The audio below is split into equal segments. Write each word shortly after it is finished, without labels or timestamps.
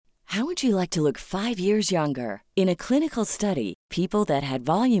How would you like to look 5 years younger? In a clinical study, people that had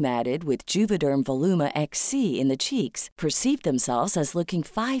volume added with Juvederm Voluma XC in the cheeks perceived themselves as looking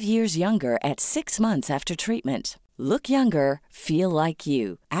 5 years younger at 6 months after treatment. Look younger, feel like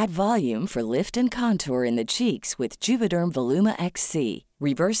you. Add volume for lift and contour in the cheeks with Juvederm Voluma XC.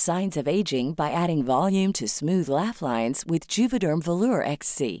 Reverse signs of aging by adding volume to smooth laugh lines with Juvederm Volure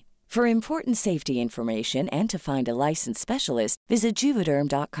XC. For important safety information and to find a licensed specialist, visit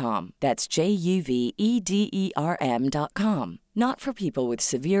Juvederm.com. That's JUVEDERM.com. Not for people with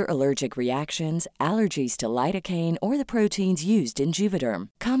severe allergic reactions, allergies to lidocaine, or the proteins used in Juvederm.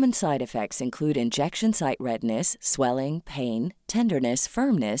 Common side effects include injection site redness, swelling, pain, tenderness,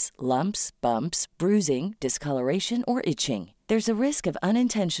 firmness, lumps, bumps, bruising, discoloration, or itching. There's a risk of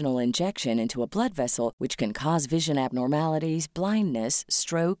unintentional injection into a blood vessel, which can cause vision abnormalities, blindness,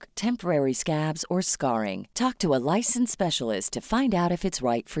 stroke, temporary scabs, or scarring. Talk to a licensed specialist to find out if it's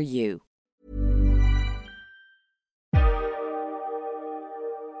right for you.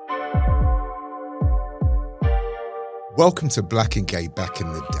 Welcome to Black and Gay Back in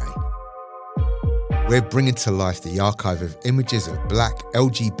the Day. We're bringing to life the archive of images of black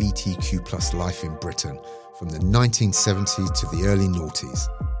LGBTQ+ life in Britain from the 1970s to the early noughties.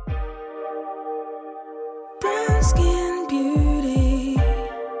 Brown skin beauty,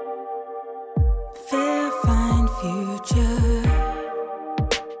 fair fine future.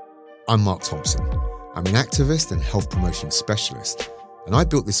 I'm Mark Thompson. I'm an activist and health promotion specialist, and I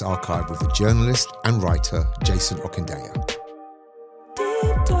built this archive with the journalist and writer Jason Okindaya.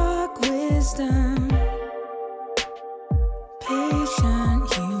 Deep dark wisdom,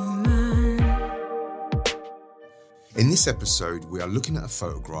 patient human. In this episode, we are looking at a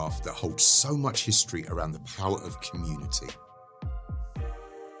photograph that holds so much history around the power of community.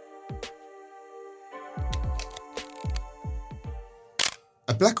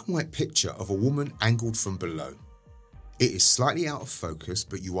 A black and white picture of a woman angled from below. It is slightly out of focus,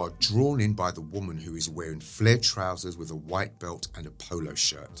 but you are drawn in by the woman who is wearing flared trousers with a white belt and a polo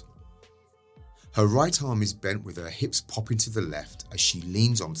shirt. Her right arm is bent with her hips popping to the left as she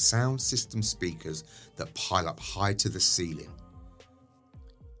leans on sound system speakers that pile up high to the ceiling.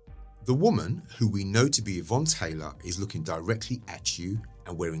 The woman, who we know to be Yvonne Taylor, is looking directly at you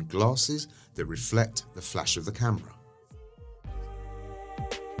and wearing glasses that reflect the flash of the camera.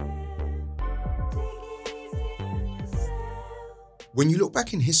 When you look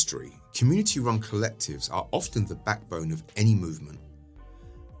back in history, community-run collectives are often the backbone of any movement.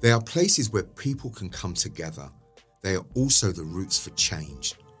 They are places where people can come together. They are also the roots for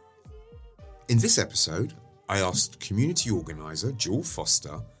change. In this episode, I asked community organiser Jewel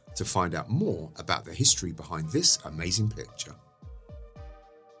Foster to find out more about the history behind this amazing picture.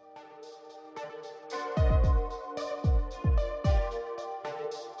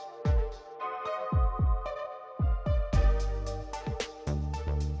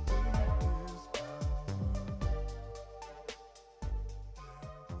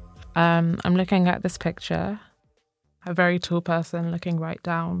 I'm looking at this picture, a very tall person looking right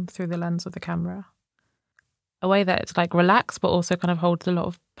down through the lens of the camera. A way that it's like relaxed, but also kind of holds a lot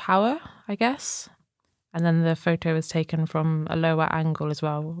of power, I guess. And then the photo is taken from a lower angle as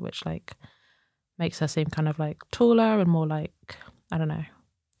well, which like makes her seem kind of like taller and more like, I don't know,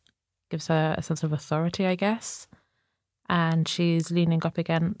 gives her a sense of authority, I guess. And she's leaning up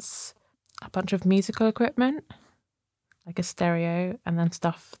against a bunch of musical equipment, like a stereo, and then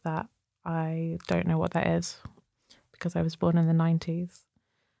stuff that I don't know what that is because I was born in the 90s.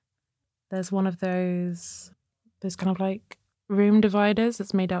 There's one of those kind of like room dividers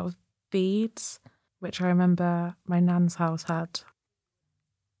that's made out of beads, which I remember my nan's house had.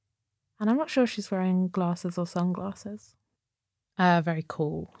 And I'm not sure if she's wearing glasses or sunglasses. Very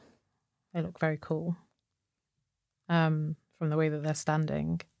cool. They look very cool. From the way that they're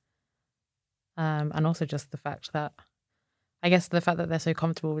standing. And also just the fact that they're so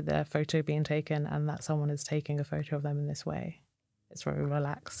comfortable with their photo being taken and that someone is taking a photo of them in this way. It's very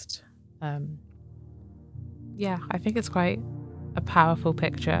relaxed. Yeah, I think it's quite a powerful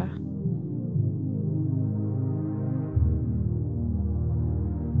picture.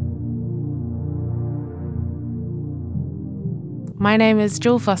 My name is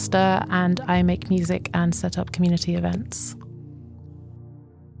Jewel Foster and I make music and set up community events.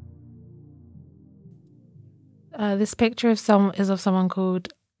 This picture is of someone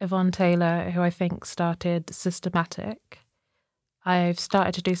called Yvonne Taylor, who I think started Systematic. I've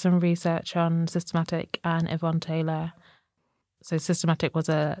started to do some research on Systematic and Yvonne Taylor. So Systematic was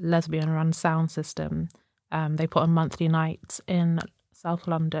a lesbian-run sound system. They put on monthly nights in South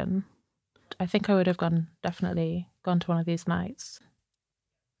London. I think I would have definitely gone to one of these nights.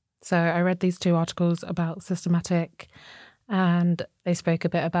 So I read these 2 articles about Systematic, and they spoke a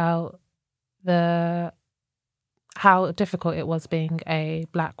bit about how difficult it was being a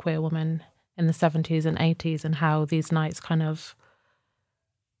Black queer woman in the 70s and 80s, and how these nights kind of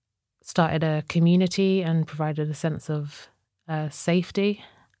started a community and provided a sense of safety,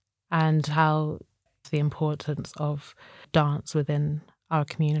 and how the importance of dance within our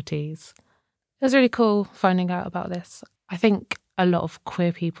communities. It was really cool finding out about this. I think a lot of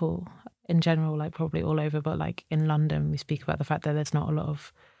queer people in general, like probably all over, but like in London, we speak about the fact that there's not a lot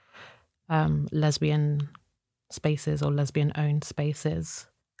of lesbian spaces or lesbian-owned spaces,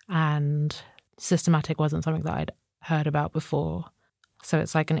 and Systematic wasn't something that I'd heard about before. So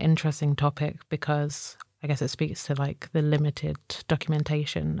it's like an interesting topic because I guess it speaks to like the limited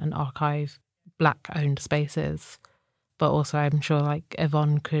documentation and archive Black-owned spaces. But also I'm sure like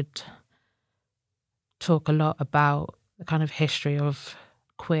Yvonne could talk a lot about the kind of history of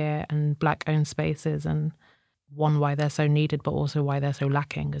queer and Black-owned spaces, and one, why they're so needed, but also why they're so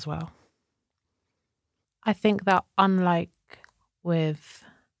lacking as well. I think that unlike with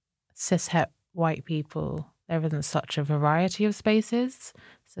cishet white people, there isn't such a variety of spaces,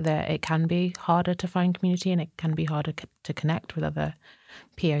 so that it can be harder to find community and it can be harder to connect with other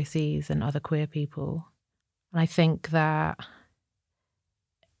POCs and other queer people. And I think that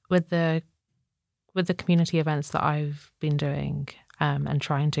with the community events that I've been doing and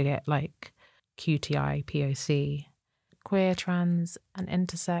trying to get like QTI, POC, queer, trans and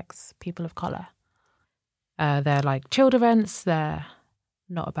intersex people of colour, they're like chilled events. They're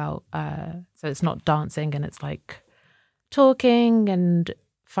not about, so it's not dancing, and it's like talking, and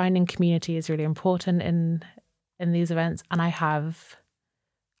finding community is really important in these events. And I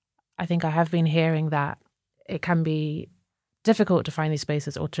think I have been hearing that it can be difficult to find these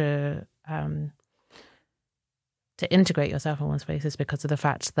spaces or to integrate yourself in one spaces because of the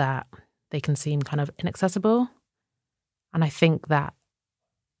fact that they can seem kind of inaccessible. And I think that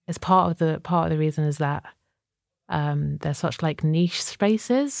is part of the reason is that they're such like niche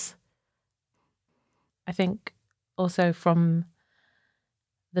spaces. I think also from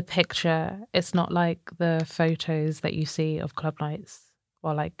the picture, it's not like the photos that you see of club nights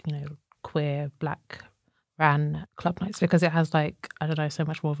or like, you know, queer Black ran club nights, because it has like, I don't know, so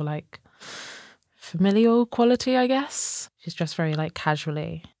much more of a like familial quality, I guess. She's dressed very like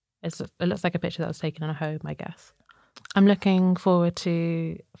casually. It looks like a picture that was taken in a home, I guess. I'm looking forward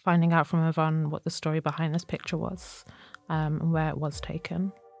to finding out from Yvonne what the story behind this picture was and where it was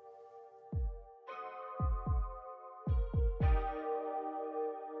taken.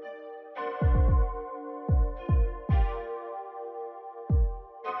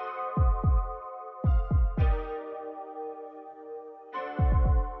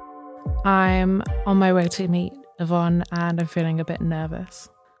 I'm on my way to meet Yvonne and I'm feeling a bit nervous,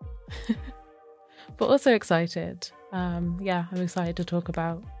 but also excited. I'm excited to talk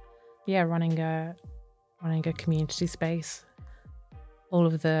about running a community space, all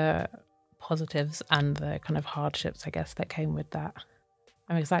of the positives and the kind of hardships, I guess, that came with that.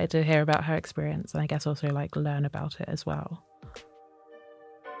 I'm excited to hear about her experience and I guess also like learn about it as well.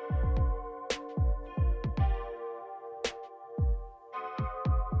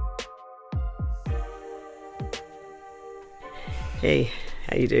 Hey,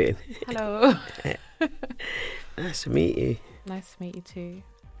 how you doing? Hello. Nice to meet you. Nice to meet you too.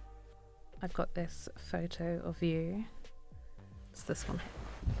 I've got this photo of you. It's this one.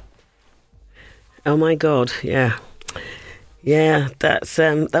 Oh my God, yeah. Yeah, that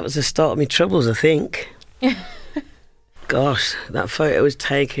was the start of my troubles, I think. Gosh, that photo was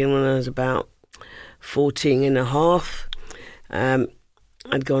taken when I was about 14 and a half.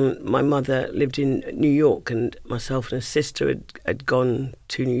 My mother lived in New York and myself and a sister had gone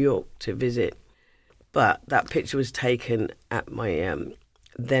to New York to visit. But that picture was taken at my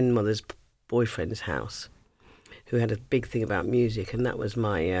then mother's boyfriend's house, who had a big thing about music, and that was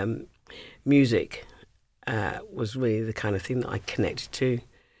my music was really the kind of thing that I connected to.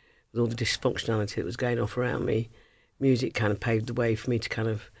 With all the dysfunctionality that was going off around me, music kind of paved the way for me to kind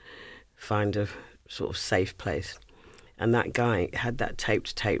of find a sort of safe place. And that guy had that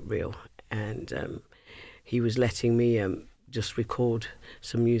tape-to-tape reel, and he was letting me just record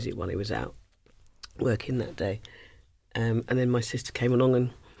some music while he was out working that day. And then my sister came along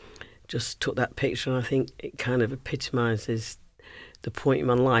and just took that picture, and I think it kind of epitomises the point in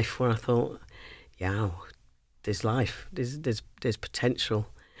my life where I thought, yeah, there's life, there's potential,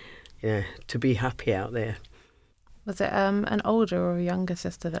 to be happy out there. Was it an older or a younger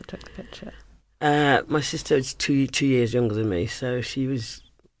sister that took the picture? My sister is two years younger than me, so she would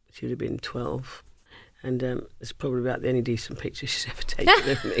have been 12, And it's probably about the only decent picture she's ever taken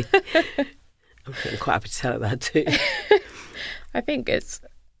of me. I'm quite happy to tell her that too. I think it's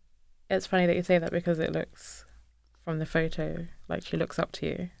funny that you say that, because it looks, from the photo, like she looks up to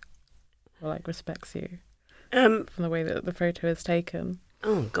you, or like respects you, from the way that the photo is taken.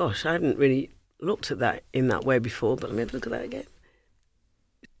 Oh gosh, I hadn't really looked at that in that way before, but let me have a look at that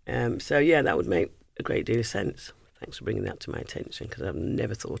again. So yeah, that would make a great deal of sense. Thanks for bringing that to my attention, because I've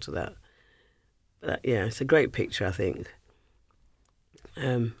never thought of that. But yeah, it's a great picture, I think.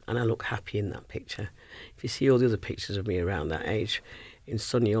 And I look happy in that picture. If you see all the other pictures of me around that age in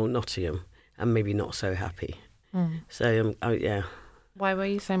sunny old Nottingham, I'm maybe not so happy. So yeah. Why were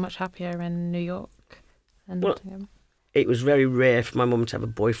you so much happier in New York and Nottingham? It was very rare for my mum to have a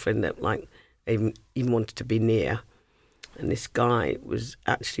boyfriend that like even wanted to be near. And this guy was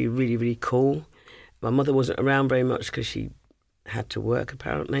actually really, really cool. My mother wasn't around very much because she had to work,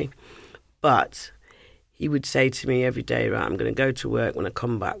 apparently. But he would say to me every day, right, I'm going to go to work. When I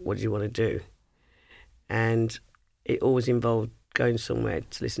come back, what do you want to do? And it always involved going somewhere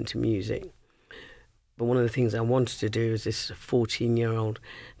to listen to music. But one of the things I wanted to do as this 14-year-old,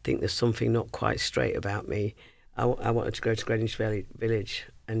 think there's something not quite straight about me. I wanted to go to Greenwich Village,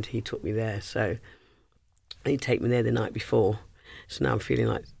 and he took me there. So he'd take me there the night before. So now I'm feeling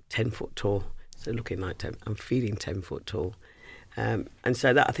like 10 foot tall. So looking like I'm feeling 10 foot tall. And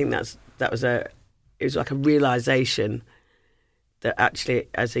so that, I think it was like a realisation that actually,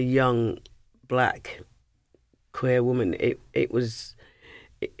 as a young black queer woman, it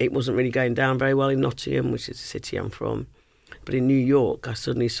wasn't really going down very well in Nottingham, which is the city I'm from. But in New York, I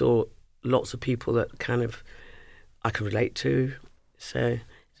suddenly saw lots of people that kind of I could relate to. So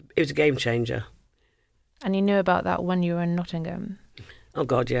it was a game changer. And you knew about that when you were in Nottingham? Oh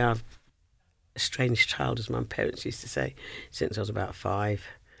God, yeah. I've a strange child, as my parents used to say, since I was about 5.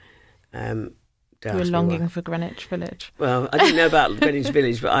 You were longing for Greenwich Village. Well, I didn't know about Greenwich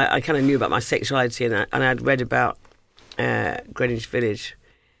Village, but I kind of knew about my sexuality, and I'd read about Greenwich Village.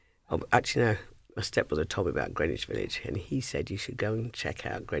 Oh, actually, no, my stepbrother told me about Greenwich Village, and he said you should go and check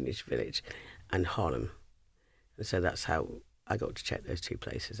out Greenwich Village and Harlem. And so that's how I got to check those two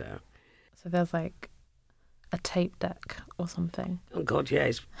places out. So there's like a tape deck or something. Oh God, yeah,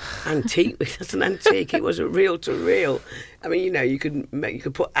 it's antique. It's an antique. It wasn't reel to reel. I mean, you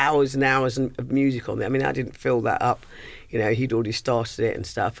could put hours and hours of music on there. I mean, I didn't fill that up. He'd already started it and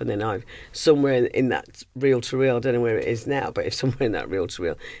stuff, and then somewhere in that reel to reel. I don't know where it is now, but if somewhere in that reel to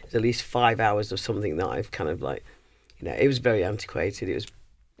reel, there's at least 5 hours of something that I've kind of like, it was very antiquated. It was,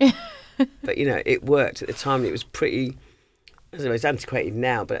 but it worked at the time. It was pretty. I don't know, it's antiquated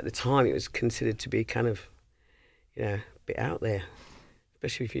now, but at the time it was considered to be kind of, a bit out there,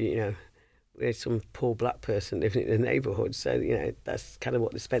 especially if there's some poor black person living in the neighbourhood. So, that's kind of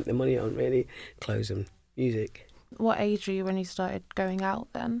what they spent their money on, really, clothes and music. What age were you when you started going out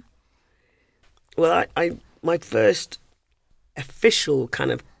then? Well, my first official kind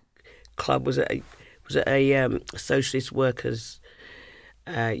of club was at a socialist workers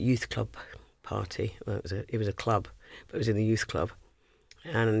youth club party. Well, it was a club, but it was in the youth club,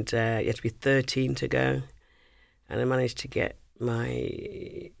 and you had to be 13 to go. And I managed to get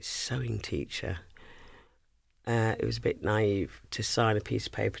my sewing teacher. It was a bit naive to sign a piece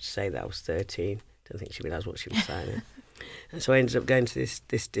of paper to say that I was 13. Don't think she realised what she was signing. And so I ended up going to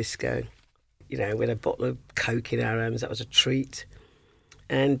this disco. We had a bottle of Coke in our hands. That was a treat.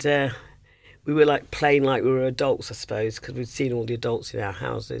 And we were like playing like we were adults, I suppose, because we'd seen all the adults in our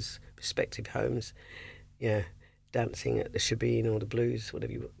houses, respective homes. Yeah. Dancing at the shebeen or the blues,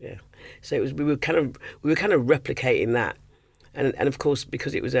 whatever So it was we were kind of replicating that, and of course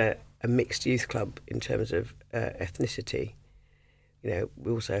because it was a mixed youth club in terms of ethnicity,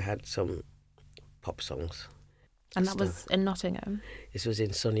 we also had some pop songs. And that was in Nottingham. This was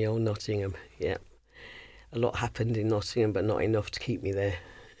in sunny old Nottingham. Yeah, a lot happened in Nottingham, but not enough to keep me there.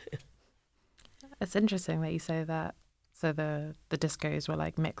 It's interesting that you say that. So the discos were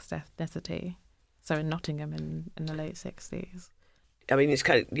like mixed ethnicity. So in Nottingham in the late 60s. I mean, it's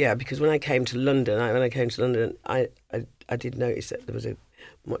kind of, because when I came to London, I did notice that there was a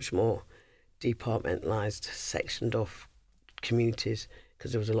much more departmentalised, sectioned off communities,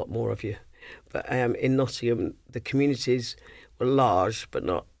 because there was a lot more of you. But in Nottingham, the communities were large, but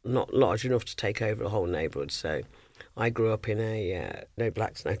not large enough to take over a whole neighbourhood. So I grew up in a no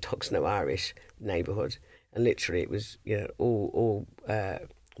blacks, no dogs, no Irish neighbourhood, and literally it was all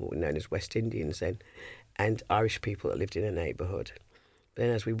what were known as West Indians then, and Irish people that lived in a neighbourhood. But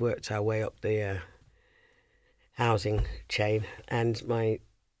then as we worked our way up the housing chain, and my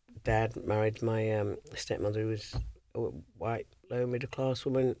dad married my stepmother, who was a white, lower middle class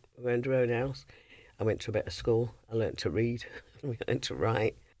woman who owned her own house, I went to a better school. I learnt to read. I learnt to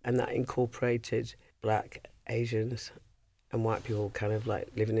write. And that incorporated black, Asians and white people kind of like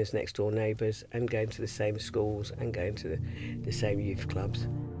living as next door neighbours and going to the same schools and going to the same youth clubs.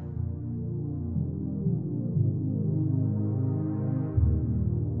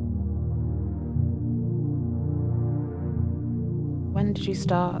 When did you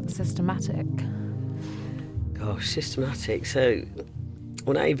start Systematic? Gosh, Systematic. So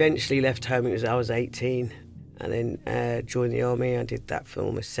when I eventually left home, I was 18, and then joined the army. I did that for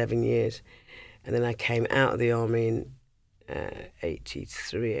almost 7 years. And then I came out of the army in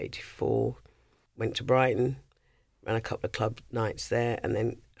 83, 84, went to Brighton, ran a couple of club nights there, and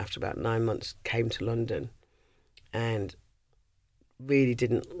then after about 9 months came to London and really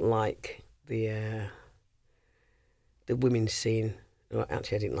didn't like the women's scene. Well,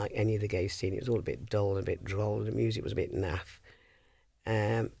 actually, I didn't like any of the gay scene. It was all a bit dull and a bit droll, and the music was a bit naff.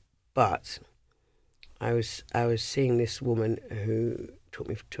 But I was seeing this woman who took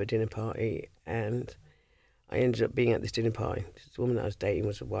me to a dinner party, and I ended up being at this dinner party. This woman that I was dating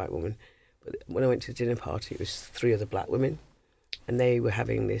was a white woman, but when I went to the dinner party, it was 3 other black women, and they were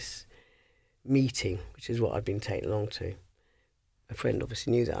having this meeting, which is what I'd been taken along to. A friend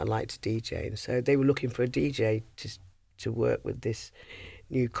obviously knew that I liked to DJ, and so they were looking for a DJ to work with this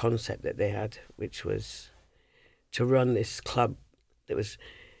new concept that they had, which was to run this club that was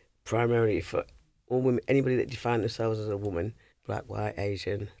primarily for all women, anybody that defined themselves as a woman, black, white,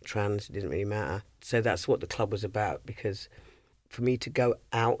 Asian, trans, it didn't really matter. So that's what the club was about, because for me to go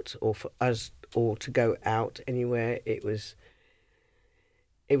out, or for us all to go out anywhere, it was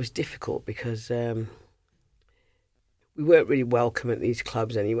difficult because we weren't really welcome at these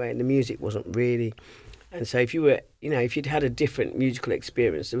clubs anyway, and the music wasn't really. And so if you were, if you'd had a different musical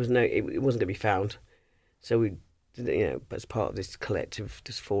experience, it wasn't going to be found. So we, as part of this collective,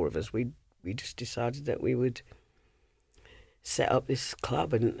 just 4 of us, we just decided that we would set up this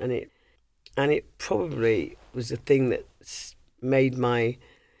club, and it probably was the thing that made my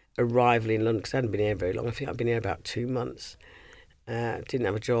arrival in London, because I hadn't been here very long. I think I'd been here about 2 months. Didn't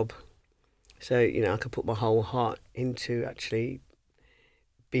have a job, so I could put my whole heart into actually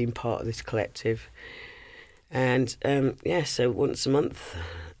being part of this collective. And so once a month,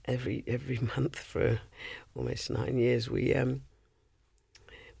 every month for almost 9 years, we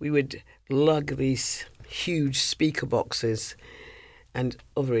would lug these huge speaker boxes and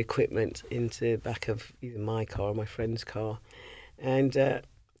other equipment into the back of either my car or my friend's car, and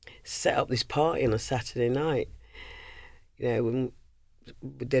set up this party on a Saturday night. When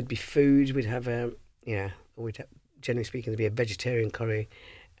there'd be food, we'd have generally speaking, there'd be a vegetarian curry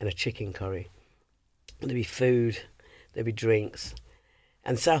and a chicken curry. There'd be food, there'd be drinks,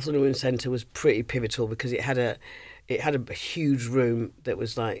 and South London Women's Centre was pretty pivotal because it had a huge room that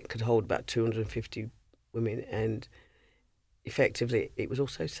was could hold about 250 women, and effectively it was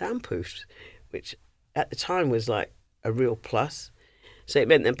also soundproofed, which at the time was a real plus. So it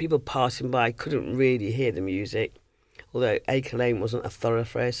meant that people passing by couldn't really hear the music, although Acre Lane wasn't a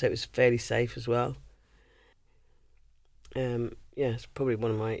thoroughfare, so it was fairly safe as well. It's probably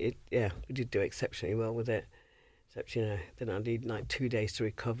one of my. We did do exceptionally well with it. Except, then I need 2 days to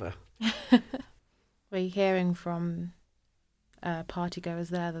recover. Were you hearing from partygoers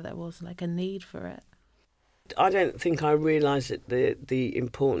there that there was a need for it? I don't think I realised the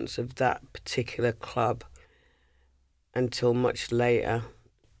importance of that particular club until much later.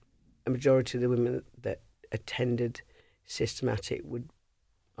 A majority of the women that attended Systematic would,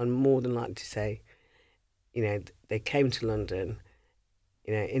 I'm more than likely to say, they came to London,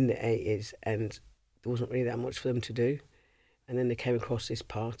 in the 80s, and there wasn't really that much for them to do. And then they came across this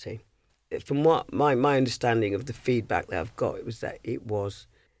party. From what my understanding of the feedback that I've got, it was that it was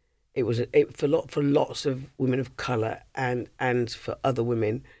for lots of women of colour and for other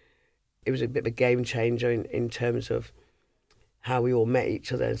women, it was a bit of a game changer in terms of how we all met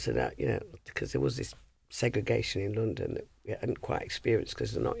each other, and so that because there was this segregation in London that we hadn't quite experienced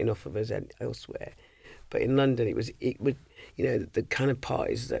because there's not enough of us elsewhere. But in London, it would the kind of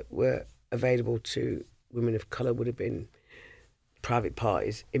parties that were available to women of colour would have been private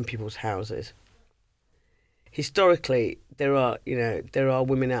parties in people's houses. Historically, there are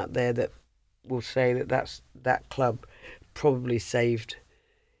women out there that will say that club probably saved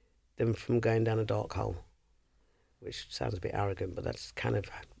them from going down a dark hole, which sounds a bit arrogant, but that's kind of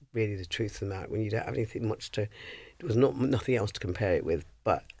really the truth of the matter. When you don't have anything there was nothing else to compare it with,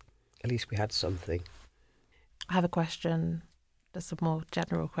 but at least we had something. I have a question, just a more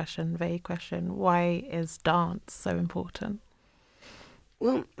general question, vague question. Why is dance so important?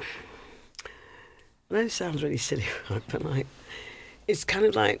 Well, I know it sounds really silly, right? But it's kind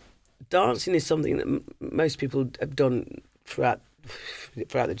of like dancing is something that most people have done throughout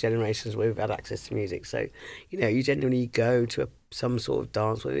the generations where we've had access to music. So, you generally go to some sort of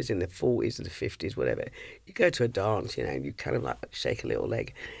dance, whether it's in the 40s or the 50s, whatever. You go to a dance, and you kind of like shake a little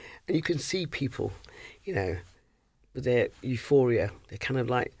leg, and you can see people, with their euphoria. They're kind of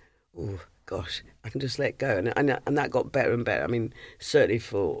like, oh gosh, I can just let go, and that got better and better. I mean, certainly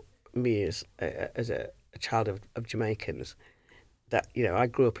for me as a child of Jamaicans, that I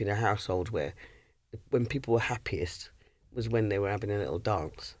grew up in a household where when people were happiest was when they were having a little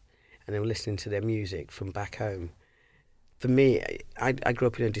dance and they were listening to their music from back home. For me, I grew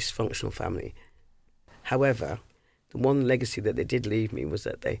up in a dysfunctional family. However, the one legacy that they did leave me was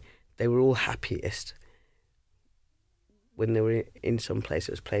that they were all happiest when they were in some place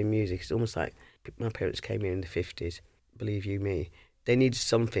that was playing music. It's almost like my parents came here in the 50s, believe you me. They needed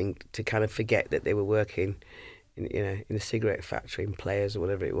something to kind of forget that they were working in a cigarette factory, in Players or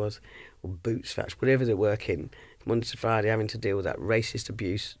whatever it was, or Boots factory, whatever they're working, Monday to Friday, having to deal with that racist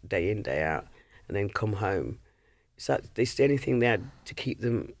abuse day in, day out, and then come home. It's the only thing they had to keep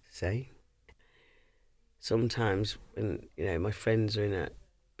them sane. Sometimes when, my friends are in a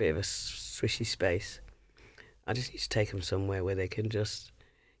bit of a swishy space, I just need to take them somewhere where they can just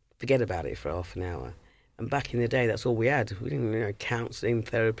forget about it for half an hour. And back in the day, that's all we had. We didn't, counselling,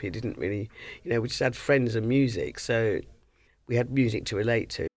 therapy, didn't really, we just had friends and music. So we had music to relate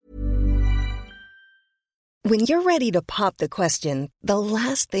to. When you're ready to pop the question, the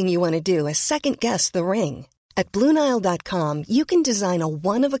last thing you want to do is second-guess the ring. At BlueNile.com, you can design a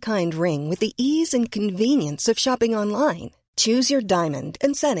one-of-a-kind ring with the ease and convenience of shopping online. Choose your diamond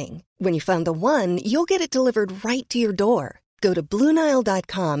and setting. When you find the one, you'll get it delivered right to your door. Go to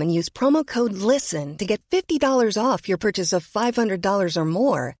BlueNile.com and use promo code LISTEN to get $50 off your purchase of $500 or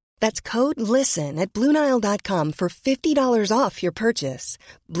more. That's code LISTEN at BlueNile.com for $50 off your purchase.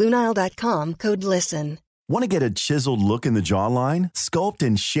 BlueNile.com, code LISTEN. Want to get a chiseled look in the jawline? Sculpt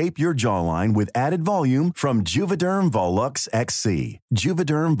and shape your jawline with added volume from Juvederm Volux XC.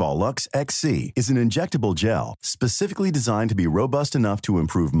 Juvederm Volux XC is an injectable gel specifically designed to be robust enough to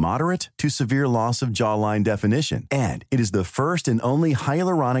improve moderate to severe loss of jawline definition. And it is the first and only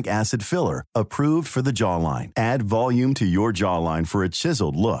hyaluronic acid filler approved for the jawline. Add volume to your jawline for a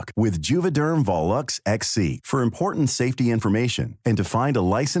chiseled look with Juvederm Volux XC. For important safety information and to find a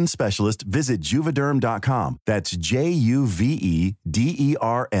licensed specialist, visit Juvederm.com. That's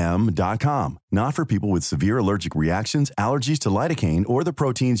Juvederm.com. Not for people with severe allergic reactions, allergies to lidocaine, or the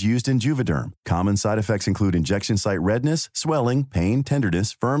proteins used in Juvederm. Common side effects include injection site redness, swelling, pain,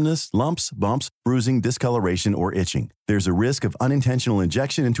 tenderness, firmness, lumps, bumps, bruising, discoloration, or itching. There's a risk of unintentional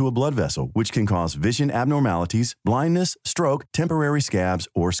injection into a blood vessel, which can cause vision abnormalities, blindness, stroke, temporary scabs,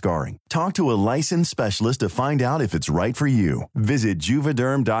 or scarring. Talk to a licensed specialist to find out if it's right for you. Visit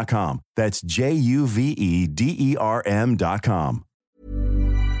Juvederm.com. That's Juvederm.com.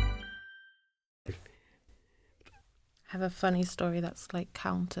 I have a funny story that's like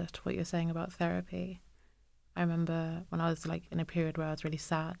counter to what you're saying about therapy. I remember when I was like in a period where I was really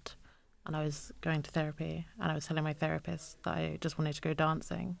sad and I was going to therapy and I was telling my therapist that I just wanted to go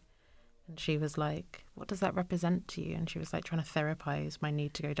dancing. And she was like, what does that represent to you? And she was like trying to therapize my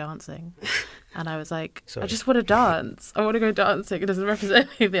need to go dancing. And I was like, I just want to dance. I want to go dancing. It doesn't represent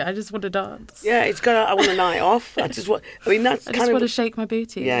anything. I just want to dance. Yeah, I want a night off. I just want to shake my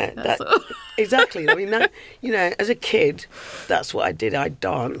booty. Yeah, exactly. I mean, as a kid, that's what I did. I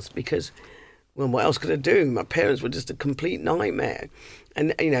danced because, well, what else could I do? My parents were just a complete nightmare.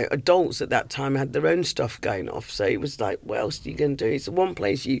 And, adults at that time had their own stuff going off. So it was like, what else are you going to do? It's the one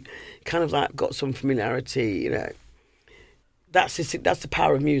place you kind of like got some familiarity, That's the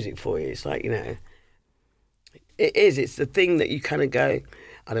power of music for you. It's like, it is. It's the thing that you kind of go,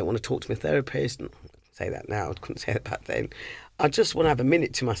 I don't want to talk to my therapist. I say that now. I couldn't say that back then. I just want to have a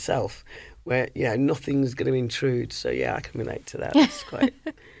minute to myself where, nothing's going to intrude. So, yeah, I can relate to that. It's quite...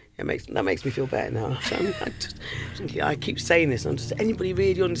 That makes me feel better now. So I keep saying this. Does anybody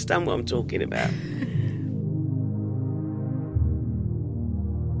really understand what I'm talking about?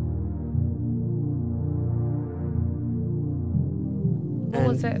 What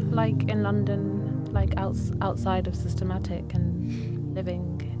was it like in London, like outside of Systematic and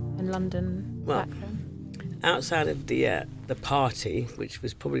living in London back then? Outside of the party, which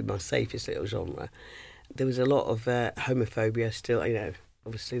was probably my safest little genre, there was a lot of homophobia still,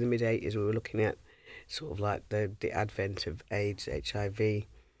 Obviously, the mid-'80s, we were looking at sort of like the advent of AIDS, HIV.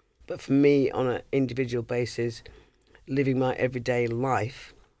 But for me, on an individual basis, living my everyday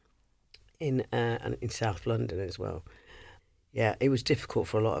life in South London as well, yeah, it was difficult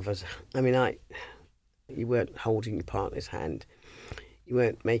for a lot of us. I mean, you weren't holding your partner's hand. You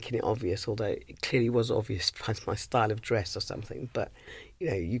weren't making it obvious, although it clearly was obvious by my style of dress or something. But,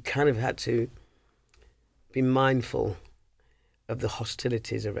 you kind of had to be mindful of the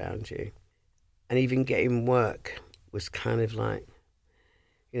hostilities around you. And even getting work was kind of like,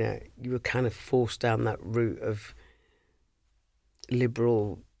 you were kind of forced down that route of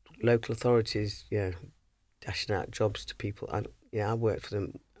liberal local authorities, dashing out jobs to people. I worked for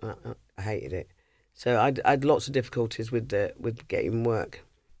them. I hated it. So I had lots of difficulties with getting work.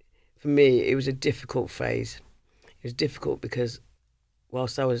 For me, it was a difficult phase. It was difficult because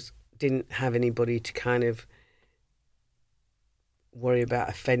whilst didn't have anybody to kind of worry about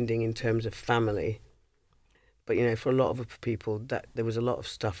offending in terms of family, but for a lot of people, that there was a lot of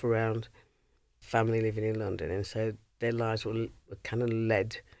stuff around family living in London, and so their lives were kind of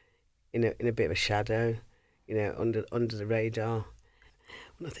led in a bit of a shadow, under the radar.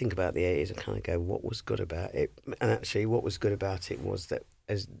 When I think about the 80s, I kind of go, what was good about it? And actually, what was good about it was that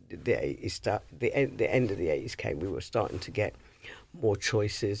as the 80s the end of the 80s came, we were starting to get more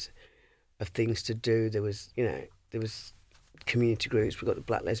choices of things to do. There was community groups. We got the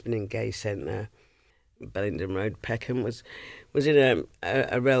Black Lesbian and Gay Centre, Bellington Road. Peckham was in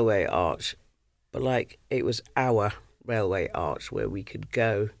a railway arch, but it was our railway arch where we could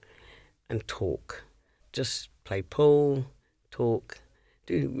go and talk, just play pool, talk,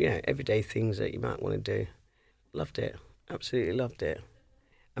 do everyday things that you might want to do. Loved it, absolutely loved it.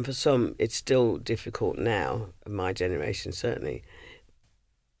 And for some, it's still difficult now, of my generation certainly.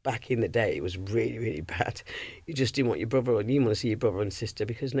 Back in the day, it was really, really bad. You just didn't want you want to see your brother and sister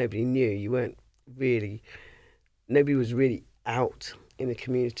because nobody knew. Nobody was really out in the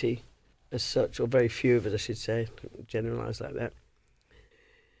community as such, or very few of us, I should say, generalise like that.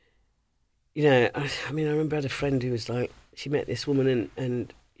 I remember I had a friend who was like, she met this woman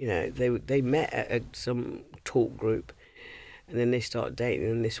and they met at some talk group, and then they started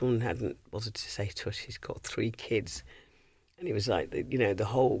dating, and this woman hadn't bothered to say to us she's got 3 kids. And it was like, the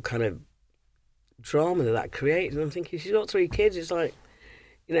whole kind of drama that created. And I'm thinking, she's got 3 kids. It's like,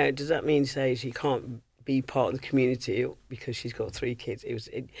 does that mean, say, she can't be part of the community because she's got 3 kids?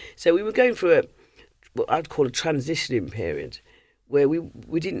 So we were going through what I'd call a transitioning period where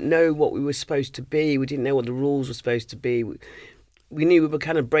we didn't know what we were supposed to be. We didn't know what the rules were supposed to be. We knew we were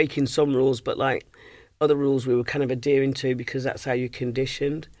kind of breaking some rules, but other rules we were kind of adhering to because that's how you're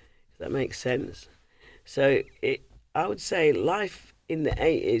conditioned. If that makes sense. So I would say life in the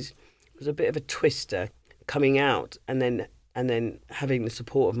 80s was a bit of a twister. Coming out and then having the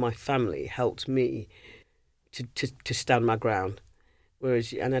support of my family helped me to stand my ground.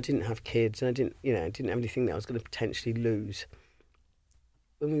 And I didn't have kids, and I didn't have anything that I was going to potentially lose.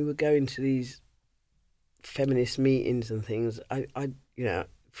 When we were going to these feminist meetings and things, I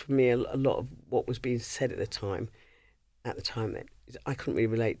for me, a lot of what was being said at the time that I couldn't really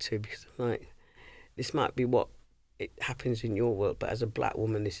relate to, because I'm like, this might be what it happens in your world, but as a black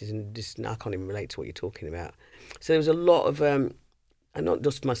woman, this I can't even relate to what you're talking about. So there was a lot of, and not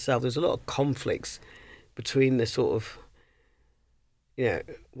just myself, there's a lot of conflicts between the sort of,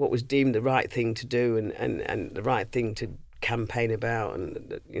 what was deemed the right thing to do and the right thing to campaign about,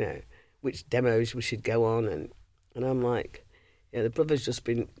 and which demos we should go on, and I'm like, the brother's just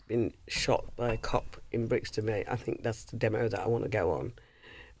been shot by a cop in Brixton, mate. I think that's the demo that I want to go on.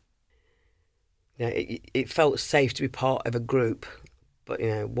 It felt safe to be part of a group, but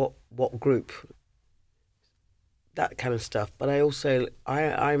what group? That kind of stuff. But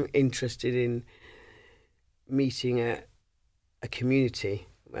I'm interested in meeting a community,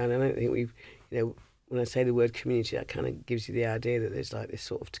 and I don't think we've, when I say the word community, that kind of gives you the idea that there's like this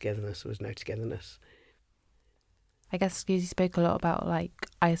sort of togetherness. There was no togetherness. I guess you spoke a lot about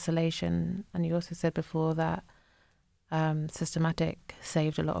isolation, and you also said before that Systematic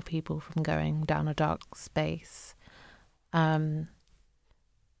saved a lot of people from going down a dark space. So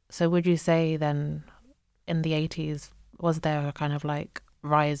would you say then in the 80s, was there a kind of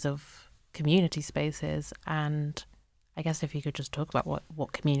rise of community spaces? And I guess if you could just talk about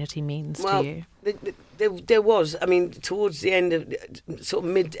what community means to you. There was. I mean, towards the end of sort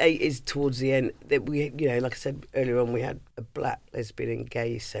of mid-80s, towards the end, that we, like I said earlier on, we had a Black Lesbian and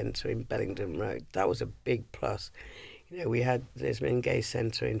Gay Centre in Bellington Road. That was a big plus. We had the Lesbian and Gay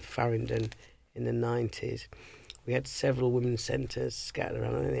Centre in Farringdon in the 90s. We had several women's centres scattered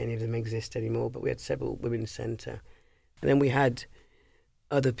around. I don't think any of them exist anymore, but we had several women's centre. And then we had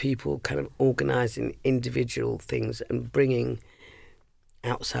other people kind of organising individual things and bringing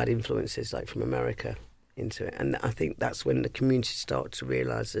outside influences from America into it. And I think that's when the community started to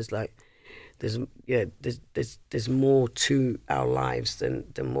realise there's more to our lives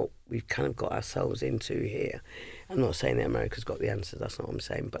than what we've kind of got ourselves into here. I'm not saying that America's got the answers. That's not what I'm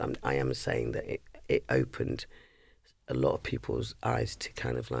saying. But I am saying that it opened a lot of people's eyes to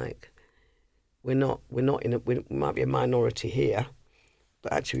kind of like, we might be a minority here,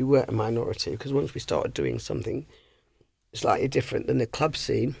 but actually we weren't a minority, because once we started doing something slightly different than the club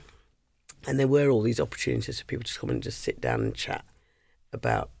scene, and there were all these opportunities for people to come and just sit down and chat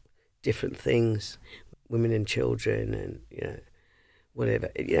about different things, women and children, and whatever.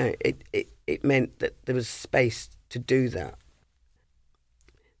 It meant that there was space to do that.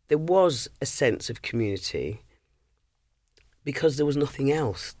 There was a sense of community because there was nothing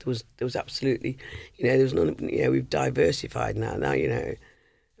else. There was absolutely, there was none. We've diversified now. Now,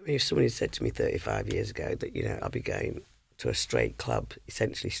 if somebody had said to me 35 years ago that I'll be going to a straight club,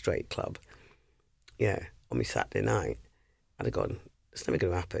 essentially straight club, on my Saturday night, I'd have gone, it's never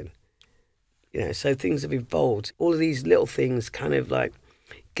going to happen. So things have evolved. All of these little things kind of like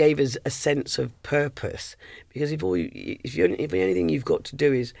gave us a sense of purpose, because if anything you've got to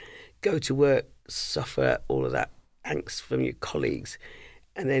do is go to work, suffer all of that angst from your colleagues,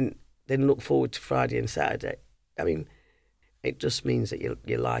 and then look forward to Friday and Saturday, I mean, it just means that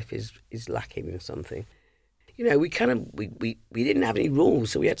your life is lacking in something. We didn't have any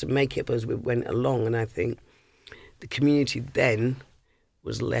rules, so we had to make it up as we went along, and I think the community then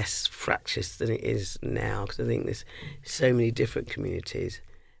was less fractious than it is now, because I think there's so many different communities.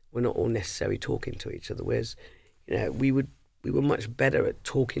 We're not all necessarily talking to each other, whereas we were much better at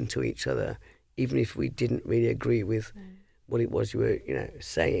talking to each other, even if we didn't really agree with what it was you were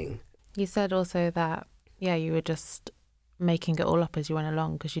saying. You said also that you were just making it all up as you went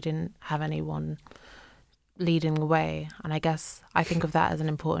along because you didn't have anyone leading the way, and I guess I think of that as an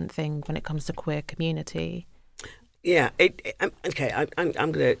important thing when it comes to queer community. Yeah, okay.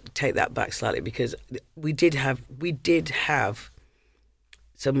 I'm going to take that back slightly, because we did have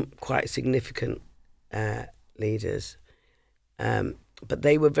some quite significant leaders, but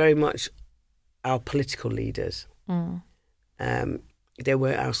they were very much our political leaders. They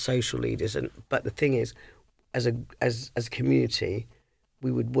were our social leaders, but the thing is, as a community,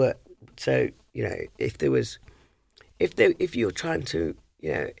 we would work. So if you're trying to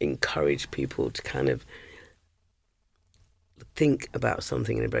encourage people to kind of think about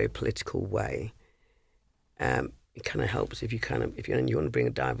something in a very political way, it kind of helps if you want to bring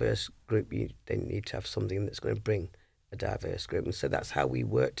a diverse group, you then need to have something that's going to bring a diverse group, and so that's how we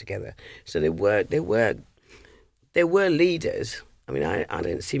work together. So there were leaders. I mean, I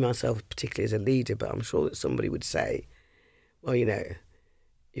don't see myself particularly as a leader, but I'm sure that somebody would say, well,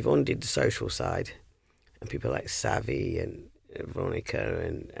 Yvonne did the social side, and people like Savvy and Veronica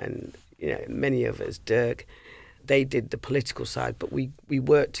and many of us, Dirk, they did the political side, but we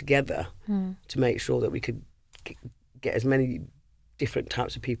worked together to make sure that we could get as many different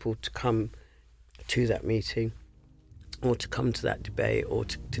types of people to come to that meeting, or to come to that debate, or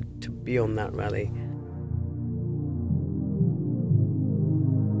to be on that rally.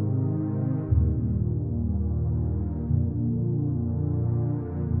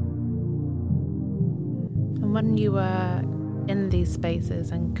 And when you were in these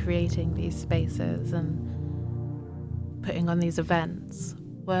spaces and creating these spaces and putting on these events,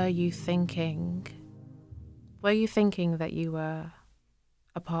 were you thinking that you were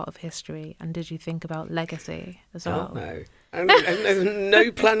a part of history, and did you think about legacy as well? Oh, no. No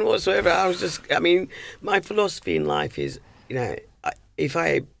plan whatsoever. My philosophy in life is, if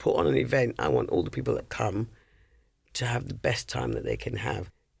I put on an event, I want all the people that come to have the best time that they can have.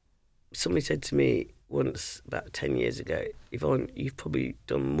 Somebody said to me once, about 10 years ago, Yvonne, you've probably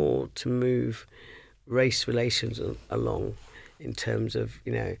done more to move race relations along in terms of,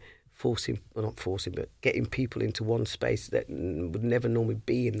 not forcing, but getting people into one space that would never normally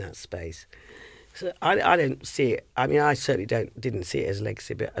be in that space. So I don't see it. I mean, I certainly didn't see it as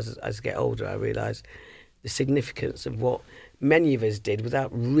legacy, but as I get older, I realise the significance of what many of us did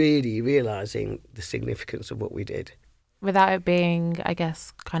without really realising the significance of what we did. Without it being, I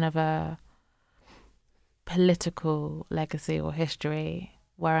guess, kind of a political legacy or history,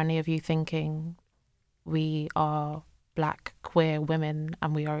 were any of you thinking, we are Black queer women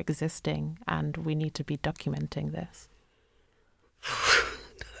and we are existing and we need to be documenting this?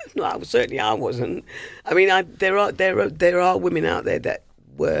 No, I wasn't. I mean, there are women out there that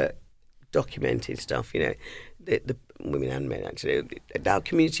were documenting stuff. The women and men actually. Our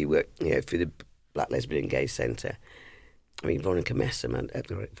community worked, through the Black Lesbian and Gay Centre. I mean, Veronica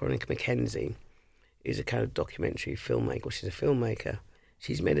McKenzie is a kind of documentary filmmaker. Well, she's a filmmaker.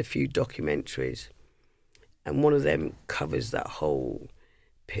 She's made a few documentaries, and one of them covers that whole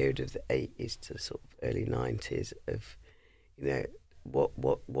period of the 80s to the sort of early 90s of, what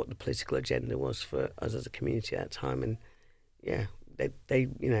the political agenda was for us as a community at that time. And yeah, they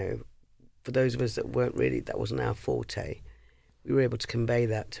for those of us that wasn't our forte, we were able to convey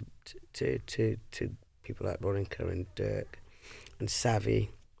that to people like Veronica and Dirk and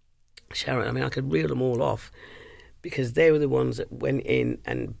Savvy, Sharon. I mean, I could reel them all off because they were the ones that went in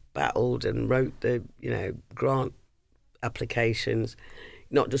and battled and wrote the grant applications,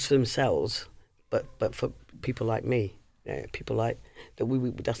 not just for themselves, but for people like me. People like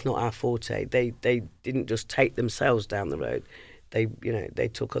that. That's not our forte. They didn't just take themselves down the road. They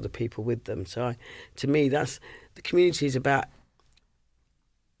took other people with them. So to me, that's the community is about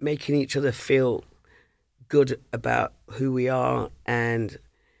making each other feel good about who we are and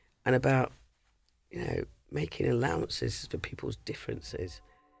about making allowances for people's differences.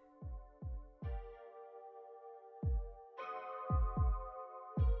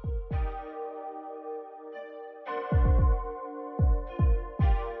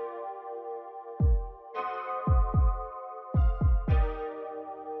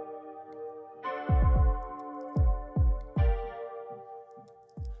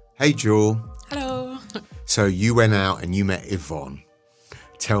 Hey, Jewel. Hello. So you went out and you met Yvonne.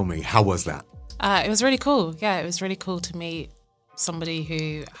 Tell me, how was that? It was really cool. Yeah, it was really cool to meet somebody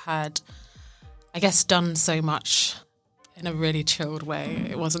who had, I guess, done so much in a really chilled way.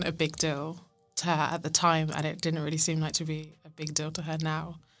 It wasn't a big deal to her at the time, and it didn't really seem like to be a big deal to her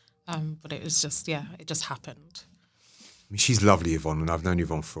now. But it was just, it just happened. I mean, she's lovely, Yvonne, and I've known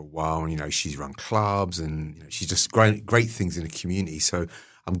Yvonne for a while. And, she's run clubs and she's just great things in the community. So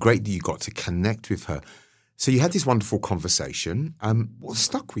I'm great that you got to connect with her. So you had this wonderful conversation. What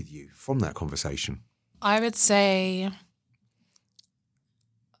stuck with you from that conversation? I would say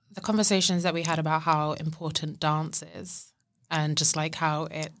the conversations that we had about how important dance is and just like how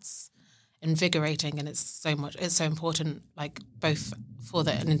it's invigorating and it's so important, like both for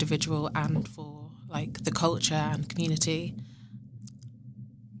an individual and for like the culture and community.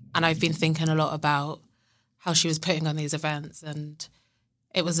 And I've been thinking a lot about how she was putting on these events, and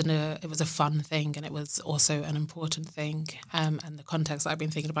it was a fun thing, and it was also an important thing. And the context that I've been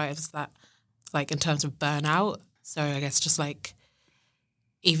thinking about is that, like, in terms of burnout. So I guess just like,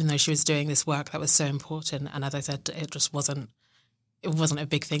 even though she was doing this work that was so important, and as I said, it wasn't a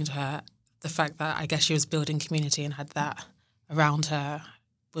big thing to her. The fact that I guess she was building community and had that around her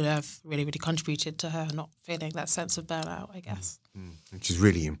would have really, really contributed to her not feeling that sense of burnout, I guess. Which is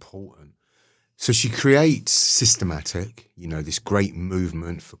really important. So she creates Systematic, this great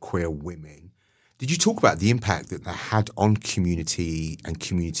movement for queer women. Did you talk about the impact that that had on community and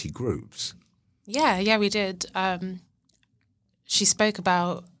community groups? Yeah, we did. She spoke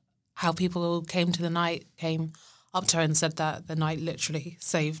about how people came to the night, came up to her and said that the night literally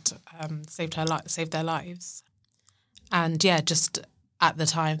saved their lives. And yeah, just at the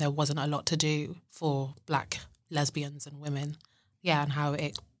time there wasn't a lot to do for Black lesbians and women. Yeah, and how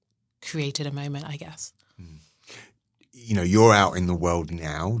it created a moment, I guess. You're out in the world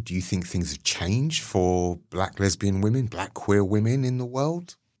now. Do you think things have changed for Black lesbian women, Black queer women in the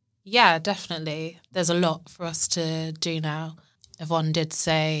world? Yeah, definitely. There's a lot for us to do now. Yvonne did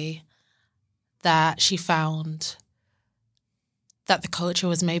say that she found that the culture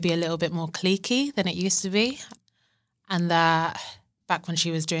was maybe a little bit more cliquey than it used to be, and that back when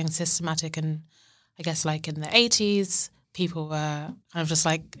she was doing Systematic and I guess like in the 80s, people were kind of just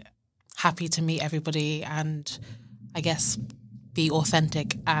like happy to meet everybody and I guess be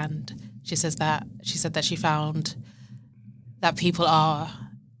authentic. And she said that she found that people are,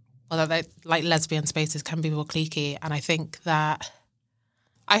 well, that like lesbian spaces can be more cliquey. And I think I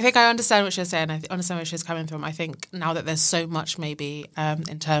understand what she's saying. I understand where she's coming from. I think now that there's so much maybe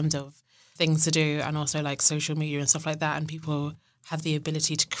in terms of things to do and also like social media and stuff like that, and people have the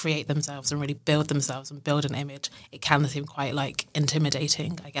ability to create themselves and really build themselves and build an image, it can seem quite like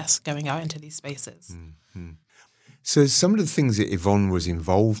intimidating, I guess, going out into these spaces. Mm-hmm. So some of the things that Yvonne was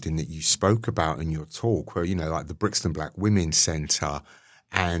involved in that you spoke about in your talk were, like the Brixton Black Women's Centre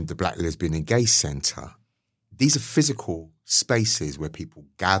and the Black Lesbian and Gay Centre. These are physical spaces where people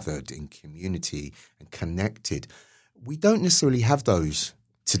gathered in community and connected. We don't necessarily have those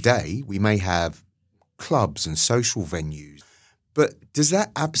today. We may have clubs and social venues. But does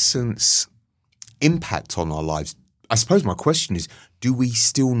that absence impact on our lives? I suppose my question is, do we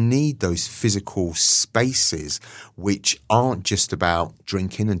still need those physical spaces which aren't just about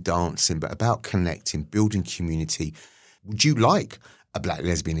drinking and dancing, but about connecting, building community? Would you like a Black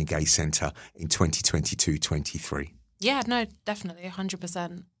Lesbian and Gay Centre in 2022-23? Yeah, no, definitely,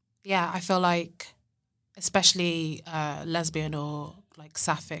 100%. Yeah, I feel like especially lesbian or like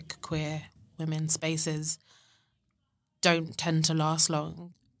sapphic queer women spaces, don't tend to last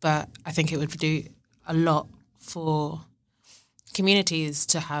long. But I think it would do a lot for communities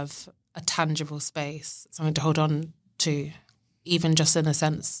to have a tangible space, something to hold on to, even just in the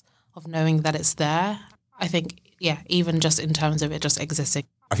sense of knowing that it's there. I think, yeah, even just in terms of it just existing.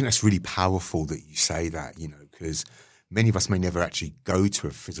 I think that's really powerful that you say that, you know, because many of us may never actually go to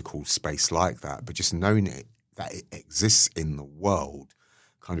a physical space like that, but just knowing that it exists in the world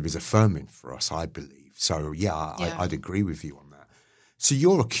kind of is affirming for us, I believe. So, yeah. I'd agree with you on that. So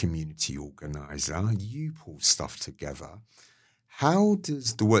you're a community organiser. You pull stuff together. How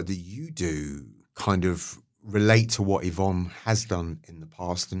does the work that you do kind of relate to what Yvonne has done in the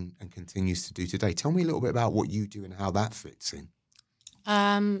past and continues to do today? Tell me a little bit about what you do and how that fits in.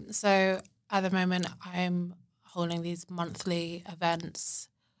 So at the moment, I'm holding these monthly events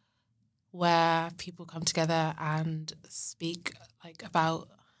where people come together and speak like about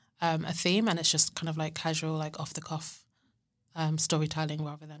a theme, and it's just kind of like casual, like off the cuff storytelling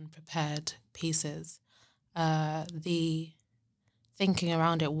rather than prepared pieces. The thinking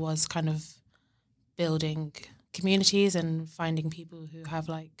around it was kind of building communities and finding people who have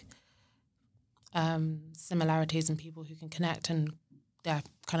like similarities and people who can connect, and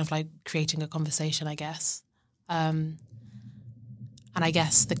kind of like creating a conversation, I guess. And I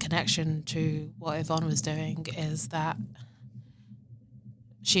guess the connection to what Yvonne was doing is that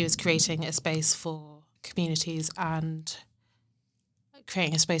she was creating a space for communities and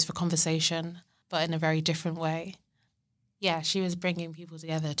creating a space for conversation, but in a very different way. Yeah, she was bringing people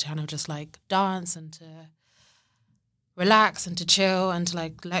together to kind of just like dance and to relax and to chill and to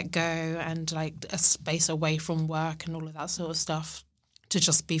like let go, and like a space away from work and all of that sort of stuff to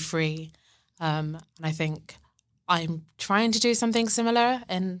just be free. And I think I'm trying to do something similar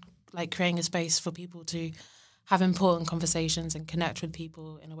and like creating a space for people to have important conversations and connect with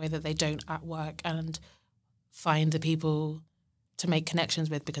people in a way that they don't at work, and find the people to make connections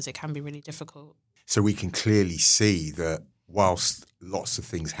with, because it can be really difficult. So we can clearly see that whilst lots of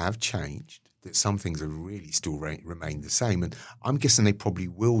things have changed, that some things have really still remained the same. And I'm guessing they probably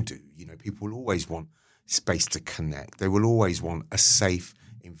will do. You know, people will always want space to connect. They will always want a safe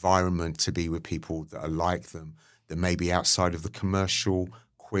environment to be with people that are like them, that may be outside of the commercial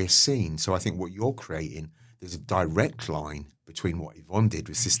queer scene. So I think what you're creating, there's a direct line between what Yvonne did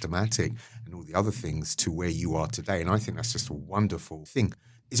with Systematic and all the other things to where you are today. And I think that's just a wonderful thing.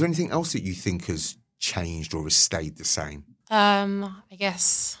 Is there anything else that you think has changed or has stayed the same? I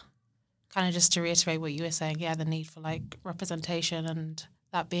guess kind of just to reiterate what you were saying, the need for like representation and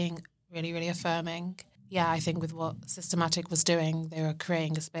that being really, really affirming. Yeah, I think with what Systematic was doing, they were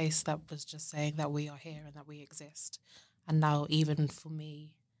creating a space that was just saying that we are here and that we exist. And now even for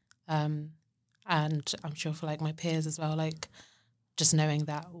me, and I'm sure for like my peers as well, like just knowing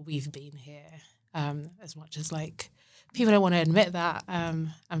that we've been here, as much as like people don't want to admit that,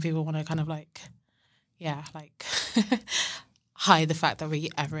 and people want to kind of like, hide the fact that we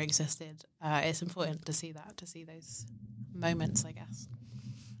ever existed. It's important to see that, to see those moments, I guess.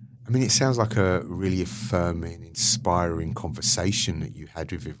 I mean, it sounds like a really affirming, inspiring conversation that you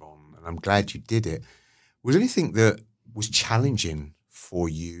had with Yvonne, and I'm glad you did it. Was there anything that was challenging for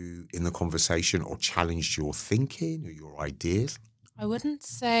you in the conversation or challenged your thinking or your ideas? I wouldn't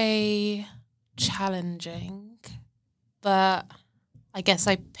say challenging, but I guess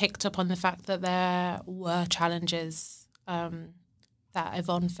I picked up on the fact that there were challenges that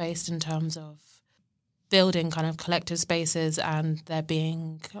Yvonne faced in terms of building kind of collective spaces, and there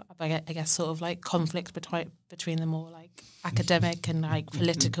being, I guess, sort of like conflict between the more like academic and like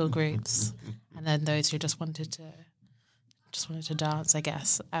political groups, and then those who just wanted to dance, I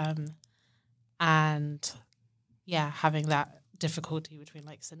guess, and having that difficulty between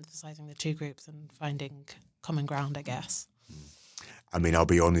like synthesizing the two groups and finding common ground, I guess. I mean, I'll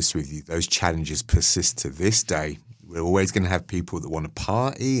be honest with you, those challenges persist to this day. We're always going to have people that want to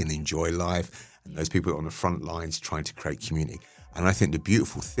party and enjoy life, and those people that are on the front lines trying to create community. And I think the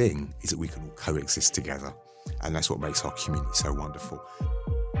beautiful thing is that we can all coexist together, and that's what makes our community so wonderful.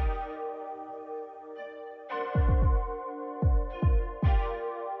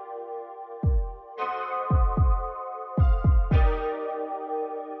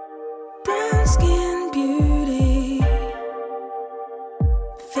 Brown skin beauty,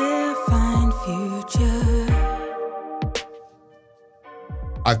 fair fine future.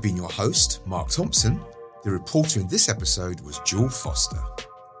 I've been your host, Mark Thompson. The reporter in this episode was Jewel Foster.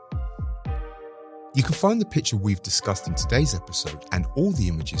 You can find the picture we've discussed in today's episode and all the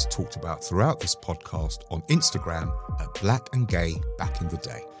images talked about throughout this podcast on Instagram at Black and Gay Back in the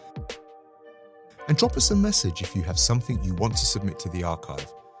Day. And drop us a message if you have something you want to submit to the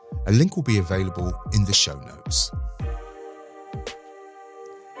archive. A link will be available in the show notes.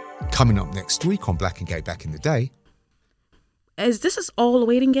 Coming up next week on Black and Gay Back in the Day. Is this all a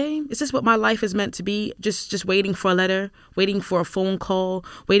waiting game? Is this what my life is meant to be? Just waiting for a letter, waiting for a phone call,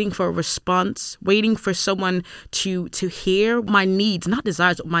 waiting for a response, waiting for someone to hear my needs, not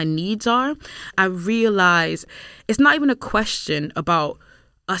desires, what my needs are. I realize it's not even a question about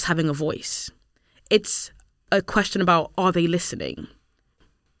us having a voice. It's a question about, are they listening?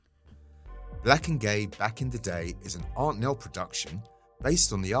 Black and Gay Back in the Day is an Aunt Nell production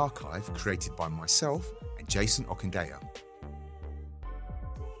based on the archive created by myself and Jason Okengaya.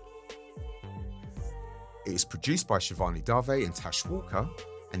 It is produced by Shivani Dave and Tash Walker,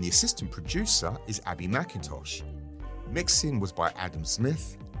 and the assistant producer is Abby McIntosh. Mixing was by Adam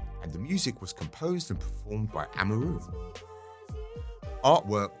Smith, and the music was composed and performed by Amaru.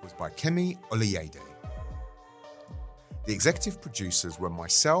 Artwork was by Kemi Oluyede. The executive producers were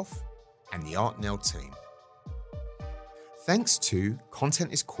myself and the Art Nell team. Thanks to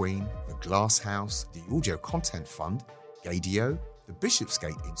Content is Queen, The Glass House, the Audio Content Fund, Gadio, the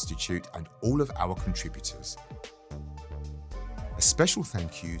Bishopsgate Institute, and all of our contributors. A special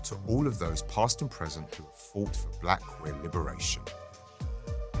thank you to all of those past and present who have fought for Black queer liberation.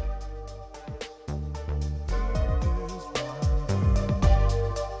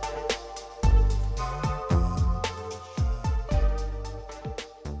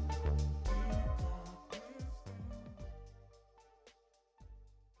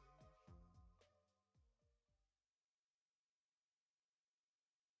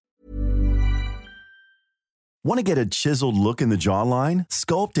 Want to get a chiseled look in the jawline?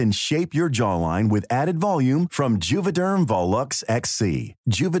 Sculpt and shape your jawline with added volume from Juvederm Volux XC.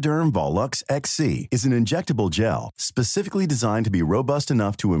 Juvederm Volux XC is an injectable gel specifically designed to be robust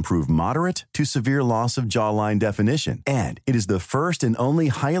enough to improve moderate to severe loss of jawline definition. And it is the first and only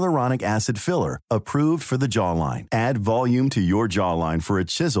hyaluronic acid filler approved for the jawline. Add volume to your jawline for a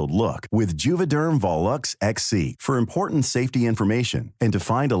chiseled look with Juvederm Volux XC. For important safety information and to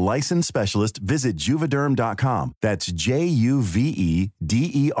find a licensed specialist, visit juvederm.com. That's JUVEDERM.com.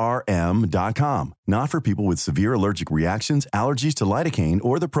 Not for people with severe allergic reactions, allergies to lidocaine,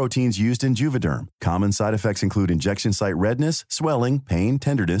 or the proteins used in Juvederm. Common side effects include injection site redness, swelling, pain,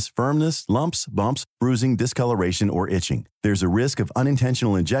 tenderness, firmness, lumps, bumps, bruising, discoloration, or itching. There's a risk of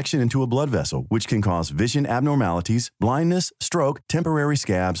unintentional injection into a blood vessel, which can cause vision abnormalities, blindness, stroke, temporary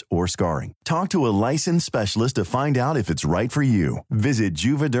scabs, or scarring. Talk to a licensed specialist to find out if it's right for you. Visit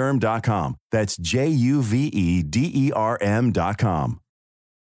Juvederm.com. That's JUVEDERM.com.